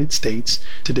United States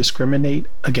to discriminate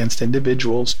against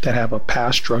individuals that have a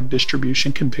past drug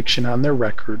distribution conviction on their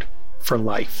record for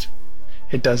life.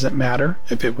 It doesn't matter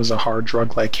if it was a hard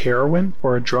drug like heroin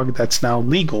or a drug that's now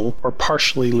legal or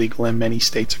partially legal in many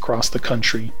states across the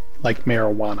country, like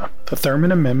marijuana. The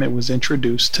Thurman Amendment was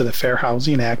introduced to the Fair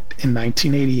Housing Act in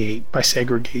 1988 by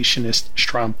segregationist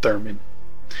Strom Thurmond,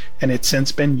 and it's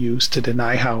since been used to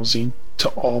deny housing to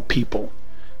all people.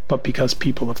 But because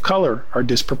people of color are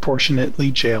disproportionately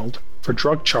jailed for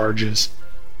drug charges,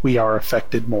 we are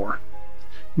affected more.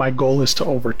 My goal is to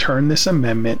overturn this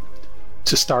amendment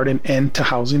to start an end to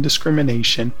housing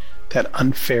discrimination that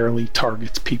unfairly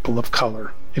targets people of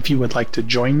color. If you would like to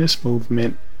join this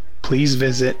movement, please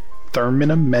visit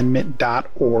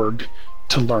ThurmanAmendment.org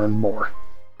to learn more.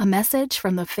 A message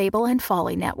from the Fable and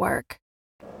Folly Network.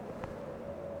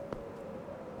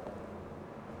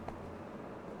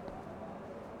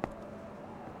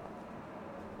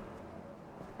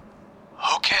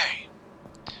 Okay.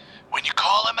 When you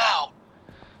call him out,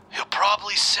 he'll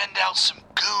probably send out some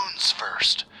goons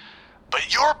first.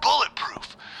 But you're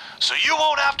bulletproof, so you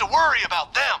won't have to worry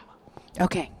about them.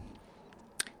 Okay.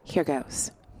 Here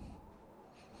goes.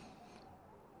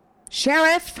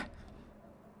 Sheriff,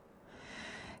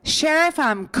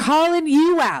 I'm calling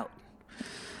you out.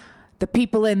 The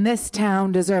people in this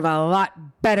town deserve a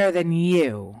lot better than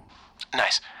you.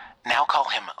 Nice. Now call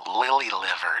him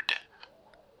Lily-Livered.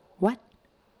 What?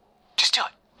 Just do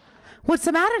it. What's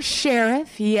the matter,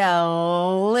 Sheriff, you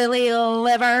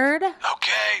lily-livered?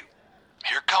 Okay,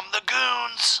 here come the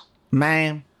goons.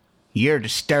 Ma'am, you're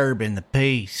disturbing the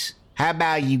peace. How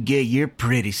about you get your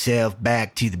pretty self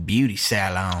back to the beauty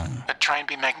salon? Try and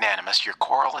be magnanimous. Your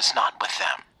quarrel is not with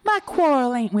them. My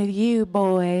quarrel ain't with you,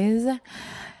 boys.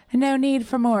 No need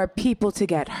for more people to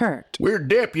get hurt. We're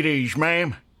deputies,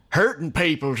 ma'am. Hurting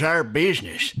people's our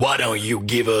business. Why don't you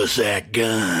give us that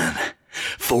gun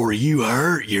before you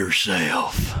hurt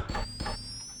yourself?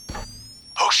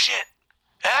 Oh shit.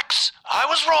 X, I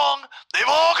was wrong. They've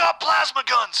all got plasma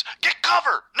guns. Get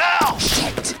cover, now!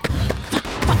 Shit!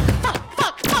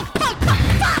 Fuck!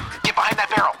 Get behind that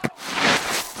barrel.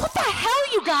 What the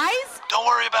hell, you guys? Don't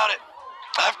worry about it.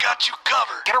 I've got you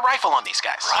covered. Get a rifle on these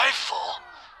guys. Rifle?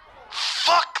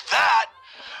 Fuck that!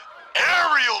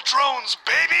 Aerial drones,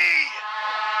 baby!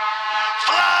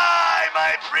 Fly,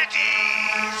 my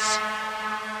pretties!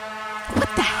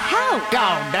 What the hell?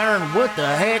 God darn, what the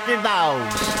heck are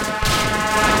those?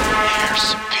 Air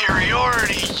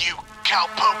superiority, you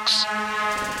cowpokes!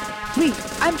 Wait,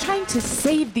 I'm trying to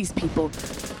save these people.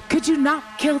 Could you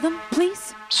not kill them,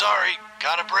 please? Sorry,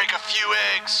 gotta break a few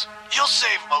eggs. You'll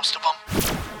save most of them.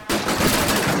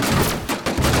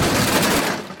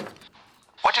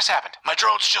 What just happened? My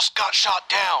drones just got shot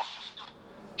down.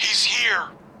 He's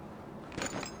here.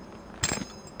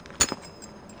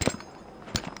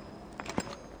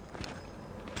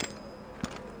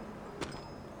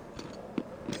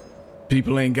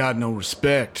 People ain't got no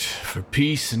respect for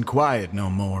peace and quiet no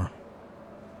more.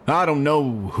 I don't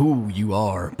know who you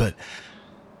are, but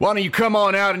why don't you come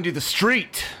on out into the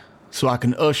street so I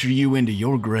can usher you into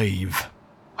your grave?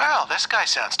 Well, this guy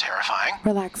sounds terrifying.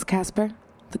 Relax, Casper.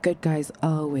 The good guys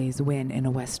always win in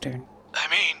a Western. I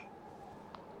mean,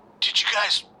 did you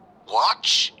guys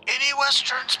watch any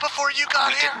Westerns before you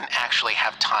got here? We didn't actually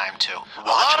have time to watch a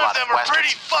lot of them are Westerns.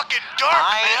 pretty fucking dark,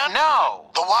 I man. know.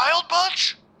 The Wild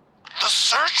Bunch? The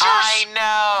Searchers? I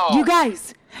know. You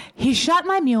guys, he shot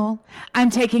my mule. I'm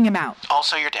taking him out.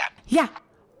 Also your dad. Yeah,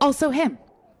 also him.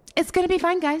 It's gonna be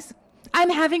fine, guys.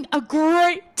 I'm having a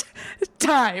great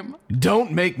time.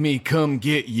 Don't make me come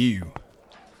get you.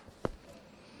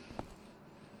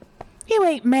 You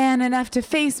ain't man enough to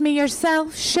face me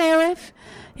yourself, Sheriff.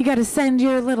 You gotta send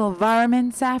your little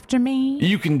varmints after me.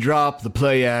 You can drop the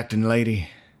play acting, lady.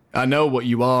 I know what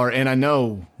you are, and I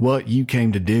know what you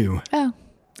came to do. Oh,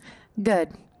 good.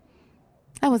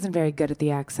 I wasn't very good at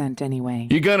the accent anyway.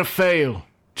 You're gonna fail,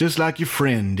 just like your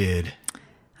friend did.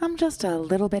 I'm just a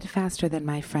little bit faster than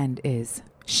my friend is,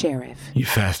 Sheriff. You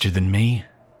faster than me?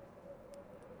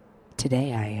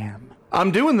 Today I am.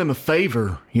 I'm doing them a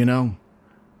favor, you know.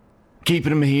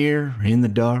 Keeping them here in the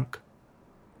dark.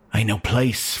 Ain't no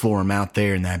place for them out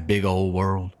there in that big old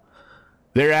world.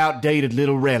 They're outdated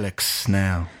little relics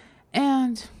now.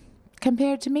 And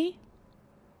compared to me,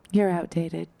 you're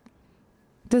outdated.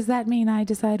 Does that mean I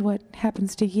decide what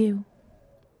happens to you?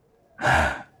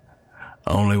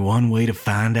 Only one way to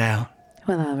find out.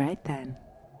 Well, all right then.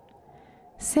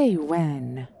 Say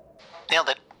when. Nailed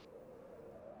it.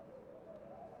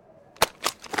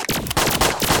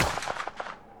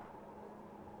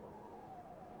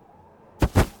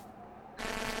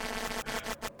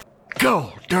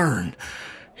 God darn,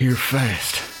 you're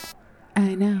fast.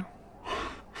 I know.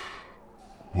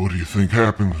 What do you think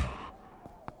happened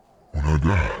when I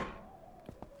died?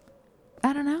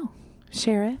 I don't know,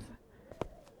 Sheriff.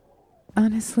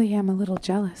 Honestly, I'm a little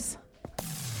jealous.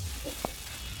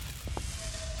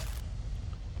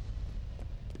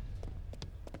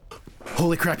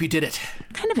 Holy crap, you did it.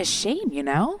 Kind of a shame, you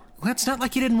know? Well, it's not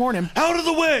like you didn't warn him. Out of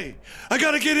the way! I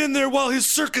gotta get in there while his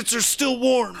circuits are still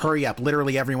warm. Hurry up.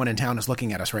 Literally everyone in town is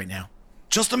looking at us right now.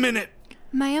 Just a minute.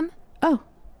 Ma'am? Oh.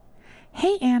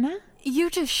 Hey, Anna.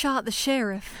 You just shot the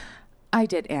sheriff. I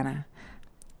did, Anna.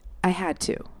 I had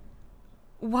to.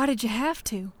 Why did you have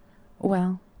to?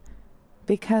 Well,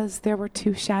 because there were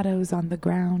 2 shadows on the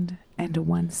ground and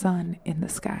 1 sun in the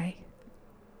sky.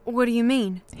 What do you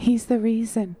mean? He's the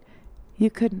reason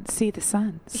you couldn't see the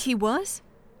suns. He was?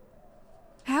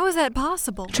 How is that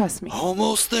possible? Trust me.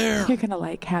 Almost there. You're gonna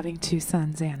like having 2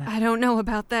 suns, Anna. I don't know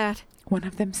about that. One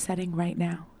of them's setting right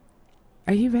now.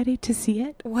 Are you ready to see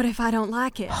it? What if I don't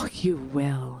like it? Oh, you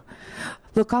will.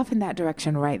 Look off in that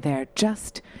direction right there,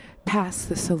 just past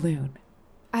the saloon.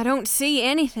 I don't see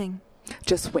anything.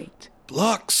 Just wait.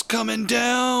 Luck's coming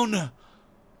down.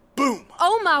 Boom.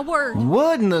 Oh, my word.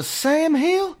 What in the Sam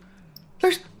Hill?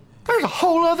 There's a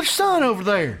whole other sun over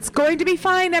there. It's going to be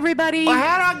fine, everybody. Well,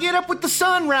 how do I get up with the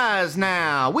sunrise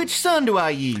now? Which sun do I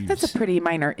use? That's a pretty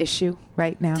minor issue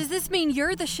right now. Does this mean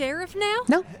you're the sheriff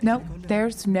now? No,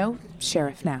 there's no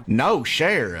sheriff now. No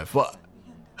sheriff? What?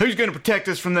 Who's gonna protect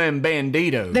us from them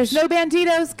banditos? There's no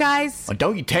banditos, guys. Well,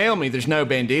 don't you tell me there's no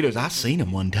banditos. I seen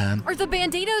them one time. Are the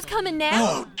banditos coming now?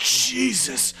 Oh,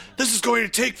 Jesus. This is going to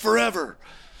take forever.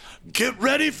 Get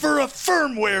ready for a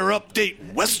firmware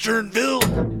update,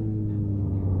 Westernville.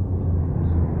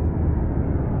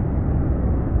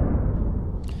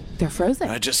 They're frozen.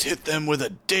 I just hit them with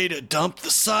a data dump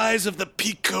the size of the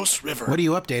Pecos River. What are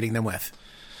you updating them with?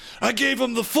 I gave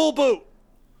them the full boat.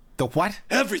 The what?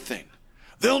 Everything.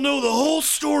 They'll know the whole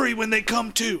story when they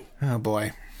come to. Oh,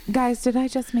 boy. Guys, did I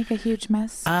just make a huge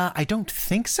mess? I don't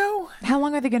think so. How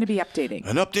long are they going to be updating?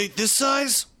 An update this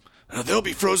size? They'll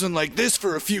be frozen like this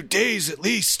for a few days at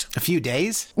least. A few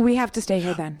days? We have to stay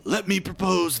here then. Let me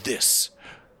propose this.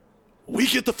 We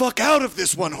get the fuck out of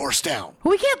this one-horse town.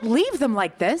 We can't leave them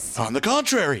like this. On the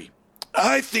contrary,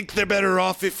 I think they're better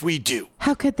off if we do.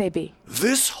 How could they be?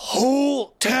 This whole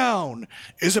town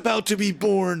is about to be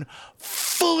born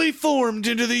fully formed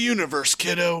into the universe,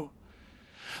 kiddo.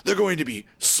 They're going to be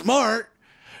smart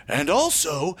and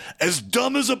also as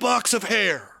dumb as a box of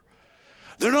hair.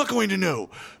 They're not going to know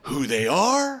who they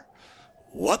are,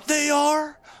 what they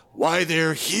are, why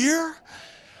they're here,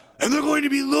 and they're going to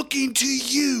be looking to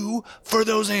you for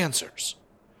those answers.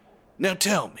 Now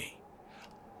tell me,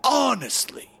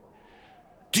 honestly,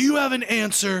 do you have an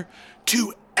answer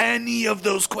to any of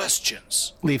those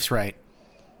questions? Leaf's right.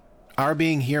 Our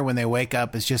being here when they wake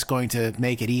up is just going to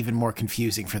make it even more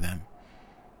confusing for them.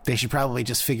 They should probably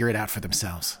just figure it out for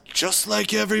themselves. Just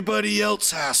like everybody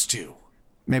else has to.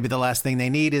 Maybe the last thing they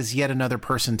need is yet another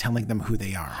person telling them who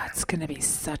they are. It's going to be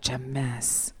such a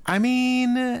mess. I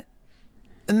mean,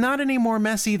 not any more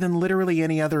messy than literally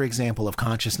any other example of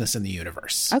consciousness in the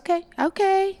universe.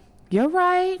 Okay. You're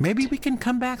right. Maybe we can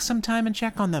come back sometime and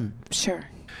check on them. Sure.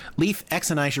 Leaf, X,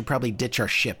 and I should probably ditch our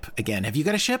ship again. Have you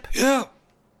got a ship? Yeah.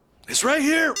 It's right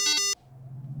here.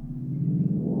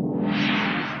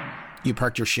 You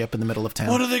parked your ship in the middle of town?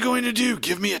 What are they going to do?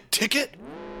 Give me a ticket?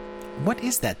 What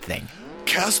is that thing?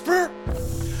 Casper?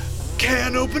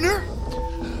 Can opener?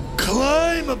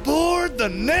 Climb aboard the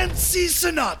Nancy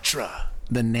Sinatra.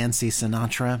 The Nancy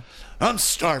Sinatra? I'm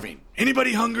starving.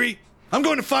 Anybody hungry? I'm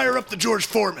going to fire up the George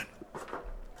Foreman.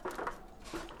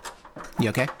 You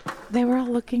okay? They were all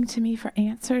looking to me for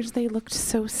answers. They looked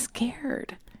so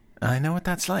scared. I know what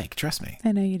that's like, trust me.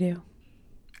 I know you do.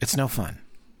 It's no fun.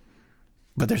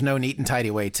 But there's no neat and tidy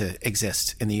way to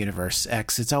exist in the universe,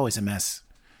 X. It's always a mess.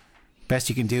 Best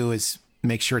you can do is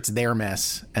make sure it's their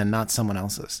mess and not someone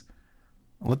else's.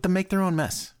 Let them make their own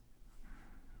mess.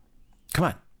 Come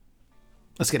on.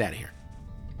 Let's get out of here.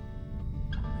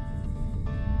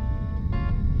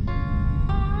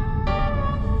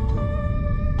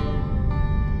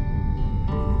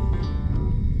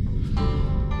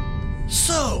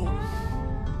 So,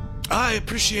 I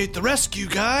appreciate the rescue,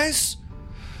 guys.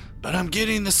 But I'm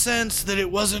getting the sense that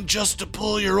it wasn't just to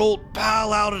pull your old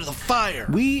pal out of the fire.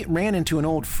 We ran into an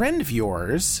old friend of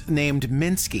yours named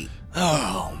Minsky.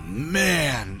 Oh,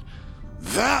 man.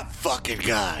 That fucking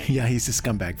guy. Yeah, he's a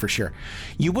scumbag for sure.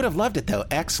 You would have loved it, though.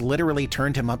 X literally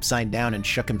turned him upside down and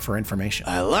shook him for information.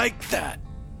 I like that.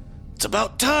 It's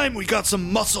about time we got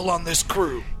some muscle on this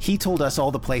crew. He told us all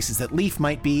the places that Leaf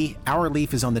might be. Our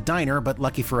Leaf is on the diner, but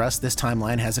lucky for us, this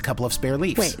timeline has a couple of spare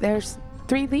Leafs. Wait, there's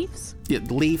 3 Leafs? Yeah,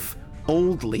 Leaf,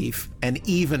 Old Leaf, and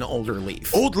even older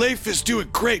Leaf. Old Leaf is doing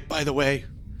great, by the way.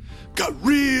 Got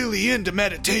really into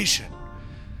meditation.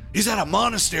 He's at a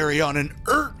monastery on an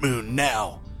Earth moon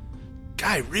now.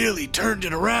 Guy really turned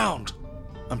it around.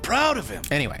 I'm proud of him.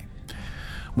 Anyway,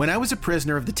 when I was a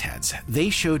prisoner of the Teds, they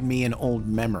showed me an old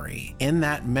memory. In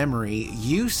that memory,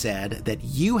 you said that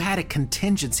you had a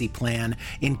contingency plan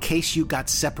in case you got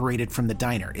separated from the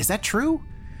diner. Is that true?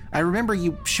 I remember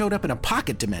you showed up in a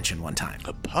pocket dimension one time.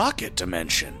 A pocket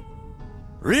dimension?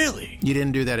 Really? You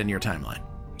didn't do that in your timeline.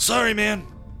 Sorry, man.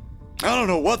 I don't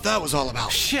know what that was all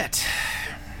about. Shit.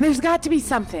 There's got to be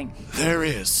something. There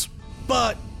is.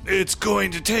 But it's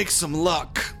going to take some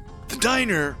luck. The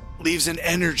diner leaves an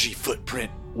energy footprint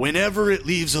whenever it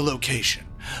leaves a location.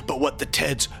 But what the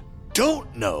Teds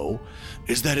don't know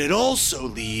is that it also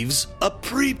leaves a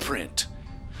preprint.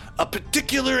 A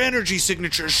particular energy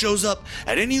signature shows up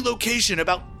at any location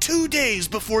about 2 days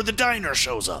before the diner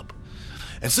shows up.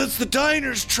 And since the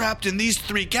diner's trapped in these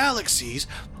 3 galaxies,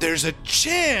 there's a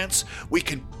chance we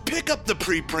can pick up the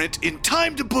preprint in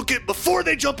time to book it before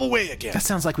they jump away again. That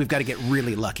sounds like we've got to get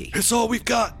really lucky. It's all we've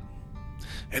got.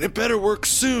 And it better work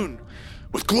soon.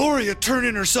 With Gloria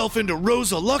turning herself into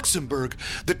Rosa Luxemburg,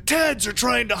 the Teds are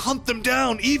trying to hunt them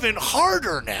down even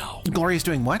harder now. Gloria's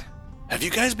doing what? Have you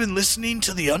guys been listening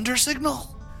to the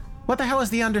undersignal? What the hell is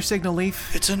the undersignal,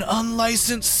 Leaf? It's an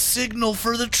unlicensed signal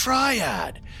for the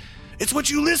Triad. It's what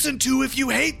you listen to if you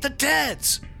hate the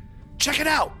Teds. Check it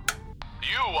out.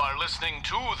 You are listening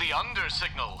to the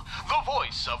Undersignal, the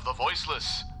voice of the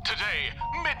voiceless. Today,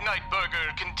 Midnight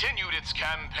Burger continued its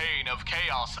campaign of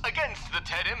chaos against the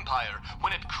Ted Empire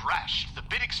when it crashed the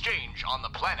bit exchange on the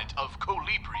planet of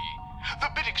Colibri. The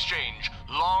bit exchange,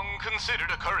 long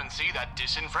considered a currency that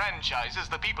disenfranchises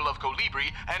the people of Colibri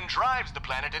and drives the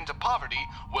planet into poverty,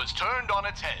 was turned on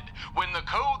its head when the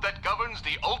code that governs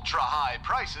the ultra-high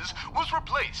prices was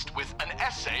replaced with an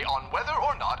essay on whether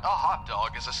or not a hot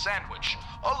dog is a sandwich,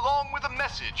 along with a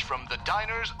message from the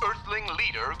diner's earthling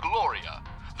leader, Gloria.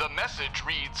 The message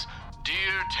reads,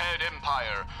 "Dear Ted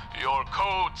Empire, your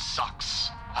code sucks.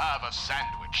 Have a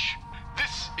sandwich."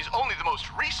 This is only the most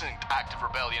recent act of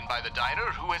rebellion by the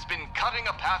diner, who has been cutting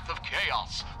a path of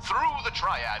chaos through the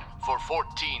Triad for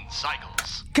 14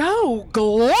 cycles. Go,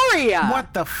 Gloria!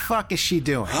 What the fuck is she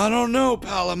doing? I don't know,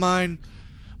 pal of mine,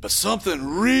 but something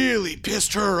really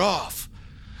pissed her off.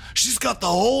 She's got the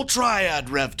whole Triad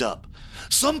revved up.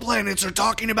 Some planets are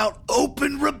talking about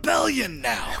open rebellion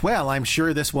now. Well, I'm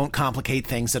sure this won't complicate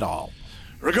things at all.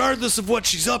 Regardless of what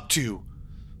she's up to,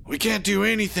 we can't do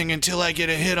anything until I get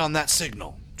a hit on that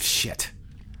signal. Shit.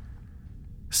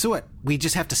 So what, we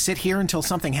just have to sit here until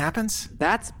something happens?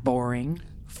 That's boring.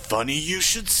 Funny you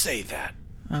should say that.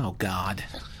 Oh, God.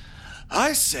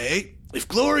 I say, if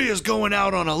Gloria's going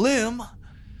out on a limb,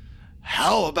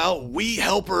 how about we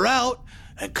help her out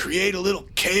and create a little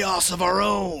chaos of our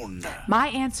own? My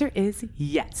answer is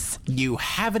yes. You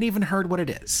haven't even heard what it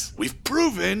is. We've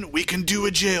proven we can do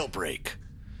a jailbreak.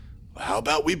 How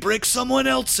about we break someone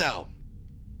else out?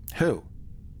 Who?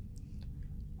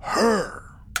 Her.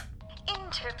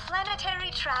 Interplanetary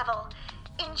travel,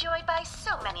 enjoyed by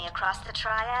so many across the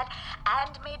Triad,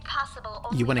 and made possible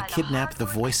only You want by to kidnap the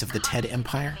voice of the Ted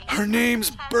Empire? Her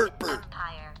name's Bert.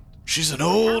 She's an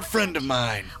old friend of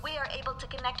mine. We are able to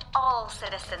connect all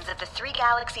citizens of the 3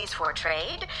 galaxies for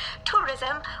trade,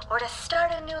 tourism, or to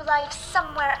start a new life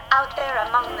somewhere out there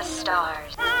among the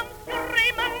stars. I'm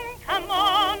screaming, come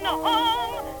on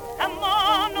home, come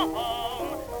on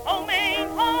home. Home ain't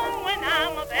home when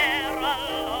I'm there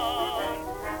alone.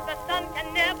 The sun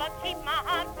can never keep my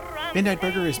heart from... Midnight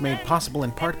Burger is made possible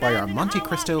in part by our Monte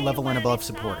Cristo level and above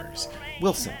supporters.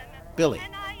 Wilson, Billy,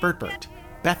 Bert,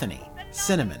 Bethany,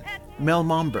 Cinnamon, Mel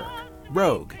Momberg,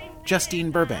 Rogue,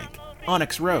 Justine Burbank,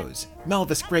 Onyx Rose,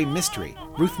 Melvis Gray Mystery,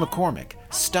 Ruth McCormick,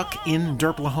 Stuck in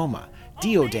Derplahoma,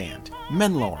 Deodand,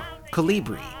 Menlor,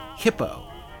 Colibri, Hippo,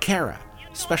 Kara,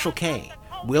 Special K,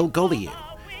 Will Goliu,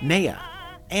 Naya,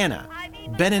 Anna,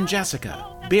 Ben and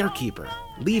Jessica, Bearkeeper,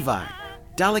 Levi,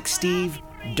 Dalek Steve,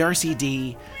 Darcy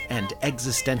D, and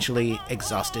Existentially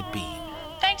Exhausted Bean.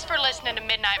 Thanks for listening to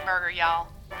Midnight Burger, y'all.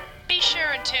 Be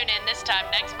sure and tune in this time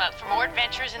next month for more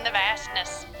adventures in the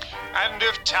vastness. And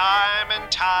if time and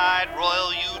tide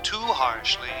roil you too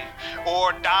harshly,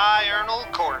 or diurnal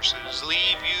courses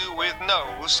leave you with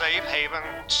no safe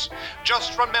havens,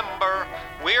 just remember,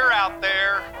 we're out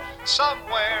there,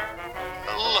 somewhere,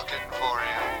 looking for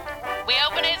you. We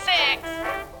open at 6.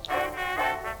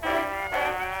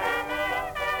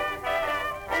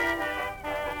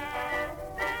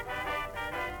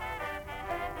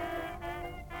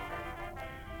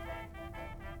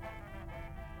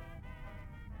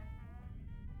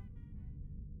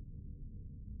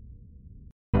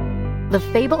 The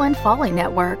Fable and Folly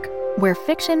Network, where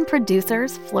fiction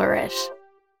producers flourish.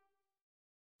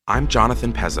 I'm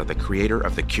Jonathan Pezza, the creator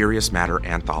of the Curious Matter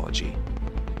anthology.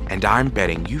 And I'm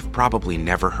betting you've probably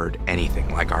never heard anything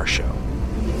like our show.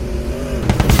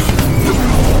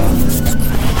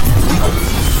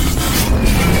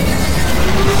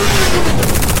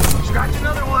 Scratch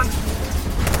another one.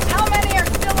 How many are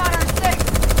still on our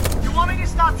 6? You want me to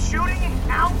stop shooting and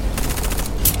count?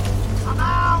 I'm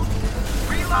out.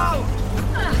 Reload.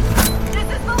 This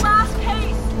is the last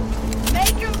case.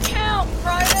 Make him count,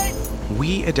 Friday.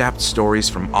 We adapt stories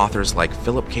from authors like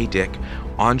Philip K. Dick,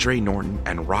 Andre Norton,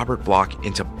 and Robert Bloch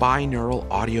into binaural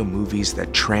audio movies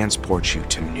that transport you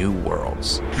to new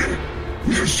worlds. Hey,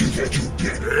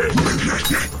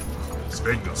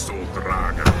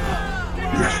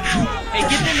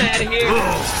 get them out of here!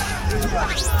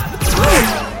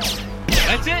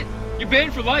 That's it! You're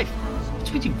banned for life.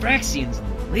 What's with you Braxians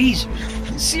and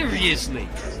lasers? Seriously!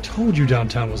 Told you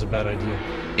downtown was a bad idea.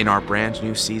 In our brand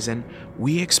new season,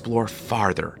 we explore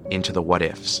farther into the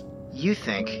what-ifs. You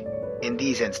think in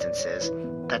these instances,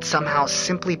 that somehow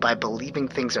simply by believing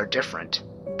things are different,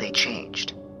 they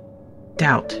changed?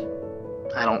 Doubt.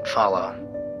 I don't follow.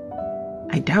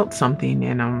 I doubt something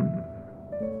and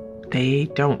they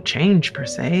don't change per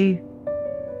se.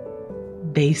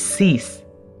 They cease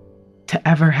to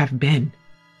ever have been.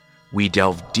 We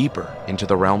delve deeper into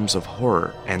the realms of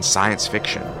horror and science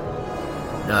fiction.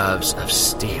 Nerves of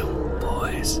steel,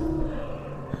 boys.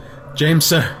 James,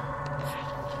 sir.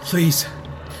 Please.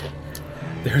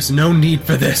 There's no need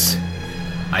for this.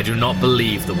 I do not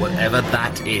believe that whatever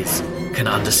that is can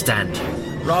understand you.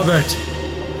 Robert,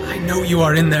 I know you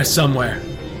are in there somewhere.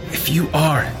 If you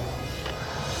are,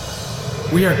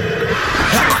 we are...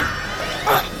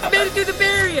 Made it through the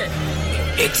barrier!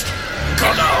 It's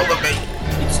got a hold of me!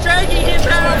 It's dragging him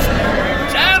out!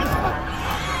 Damn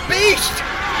beast!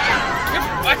 If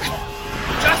I could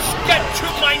just get to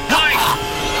my knife!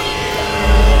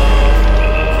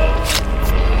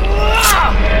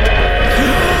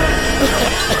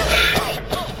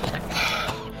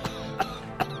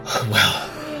 Well,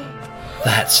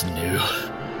 that's new.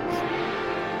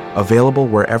 Available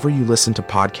wherever you listen to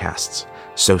podcasts,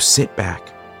 so sit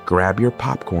back, grab your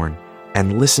popcorn,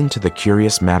 and listen to the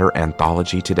Curious Matter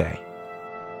anthology today.